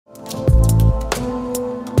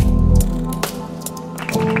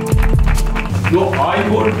So I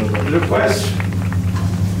would request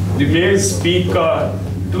the male speaker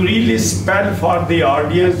to really spell for the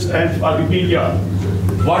audience and for the media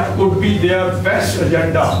what could be their best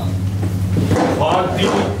agenda for the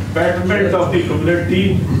betterment of the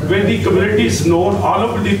community, when the community is known all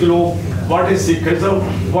over the globe what is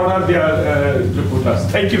Sikhism, what are their reporters.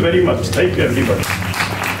 Thank you very much. Thank you, everybody.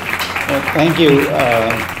 Thank you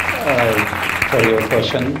for your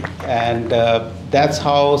question. And that's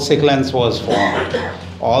how Sikhlens was formed.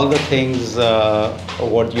 All the things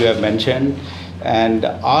what you have mentioned. And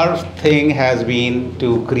our thing has been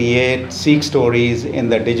to create Sikh stories in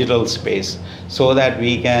the digital space so that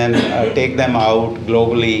we can take them out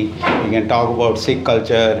globally. We can talk about Sikh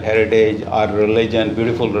culture, heritage, our religion,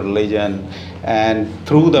 beautiful religion, and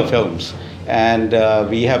through the films. And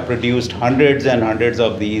we have produced hundreds and hundreds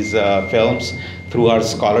of these films through our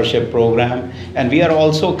scholarship program. And we are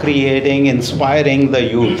also creating, inspiring the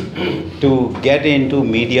youth to get into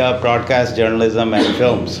media, broadcast journalism, and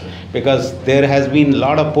films. Because there has been a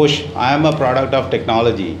lot of push. I am a product of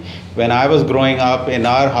technology. When I was growing up in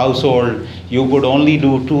our household, you could only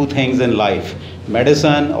do two things in life,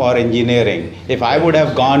 medicine or engineering. If I would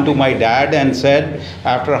have gone to my dad and said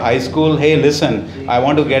after high school, hey, listen, I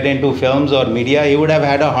want to get into films or media, he would have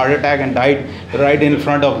had a heart attack and died right in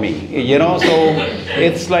front of me. You know, so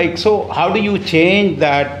it's like, so how do you change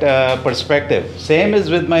that perspective? Same is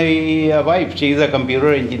with my wife. She's a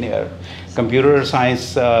computer engineer, computer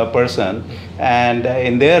science person, and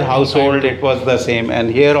in their household it was the same.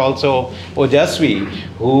 And here also Ojasweee,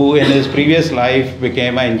 who in his previous life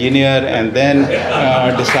became an engineer and then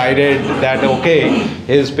decided that okay,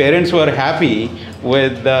 his parents were happy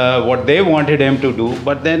with what they wanted him to do,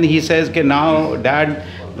 but then he says, okay, now dad,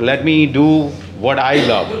 let me do what I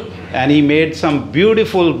love. And he made some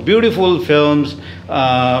beautiful, beautiful films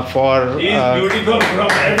for... He is beautiful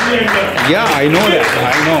from every angle. Yeah, I know that,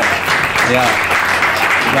 I know. Yeah,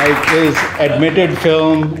 like his admitted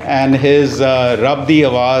film and his Rab Di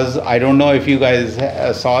Awaz. I don't know if you guys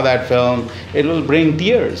saw that film. It will bring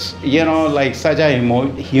tears, you know, like such a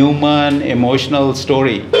human, emotional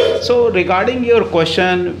story. So regarding your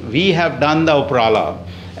question, we have done the Uprala.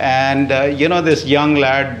 And you know, this young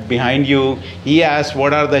lad behind you, he asked,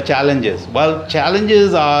 what are the challenges? Well,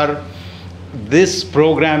 challenges are, this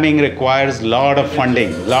programming requires a lot of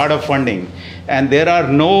funding. And there are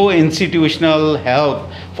no institutional help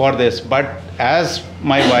for this. But as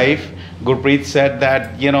my wife, Gurpreet, said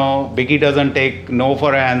that, you know, Bicky doesn't take no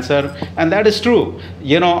for an answer. And that is true.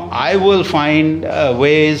 You know, I will find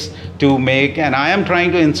ways to make, and I am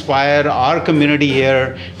trying to inspire our community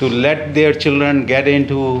here to let their children get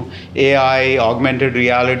into AI, augmented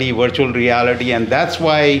reality, virtual reality. And that's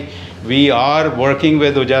why we are working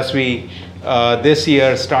with Ojaswee this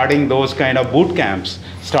year, starting those kind of boot camps,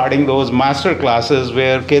 starting those master classes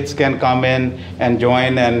where kids can come in and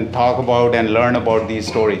join and talk about and learn about these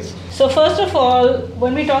stories. So first of all,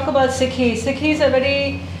 when we talk about Sikhi, Sikhi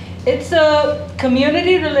is it's a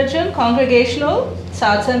community religion, congregational,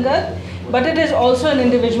 Sadh Sangat, but it is also an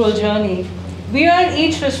individual journey. We are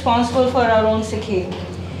each responsible for our own Sikhi.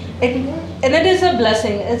 And it is a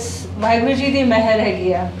blessing. It's Vaheguru Ji di meher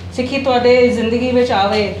hegi hai. Sikhi tode zindagi vich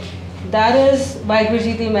aave. That is Vaheguru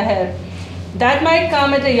Ji di meher. That might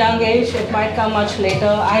come at a young age, it might come much later.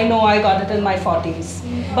 I know I got it in my 40s.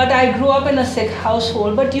 But I grew up in a Sikh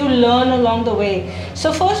household, but you learn along the way.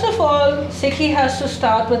 So first of all, Sikhi has to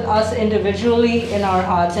start with us individually in our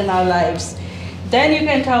hearts, in our lives. Then you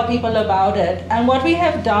can tell people about it. And what we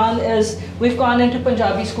have done is we've gone into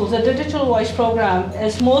Punjabi schools. The Digital Voice program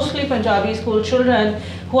is mostly Punjabi school children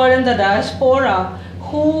who are in the diaspora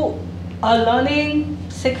who are learning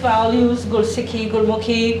Sikh values, Gursikhi,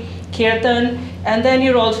 Gurmukhi, Kirtan, and then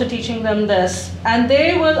you're also teaching them this. And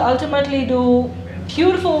they will ultimately do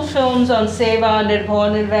beautiful films on Seva,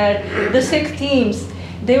 Nirbhav, Nirvair, the Sikh themes.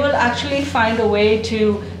 They will actually find a way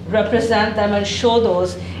to represent them and show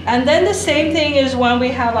those. And then the same thing is when we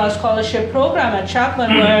have our scholarship program at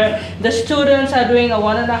Chapman, where the students are doing a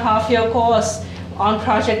 1.5-year course on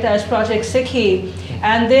Project Sikhi,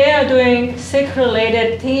 and they are doing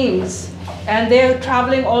Sikh-related themes. And they're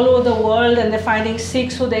traveling all over the world and they're finding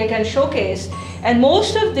Sikhs who they can showcase. And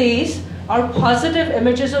most of these are positive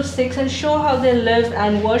images of Sikhs and show how they live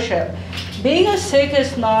and worship. Being a Sikh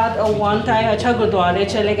is not a one-time, acha gurdware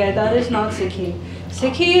chale gaye, that is not Sikhi.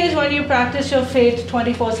 Sikhi is when you practice your faith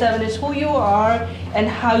 24/7, it's who you are and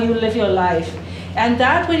how you live your life. And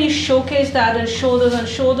that when you showcase that and show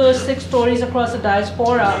those Sikh stories across the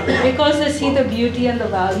diaspora, because they see the beauty and the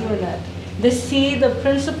value in it. They see the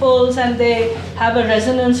principles and they have a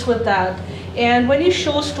resonance with that. And when you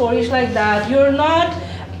show stories like that,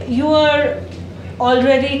 you are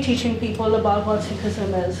already teaching people about what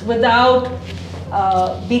Sikhism is without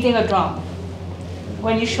beating a drum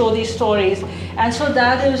when you show these stories. And so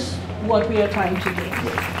that is what we are trying to do.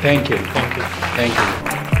 Thank you. Thank you. Thank you.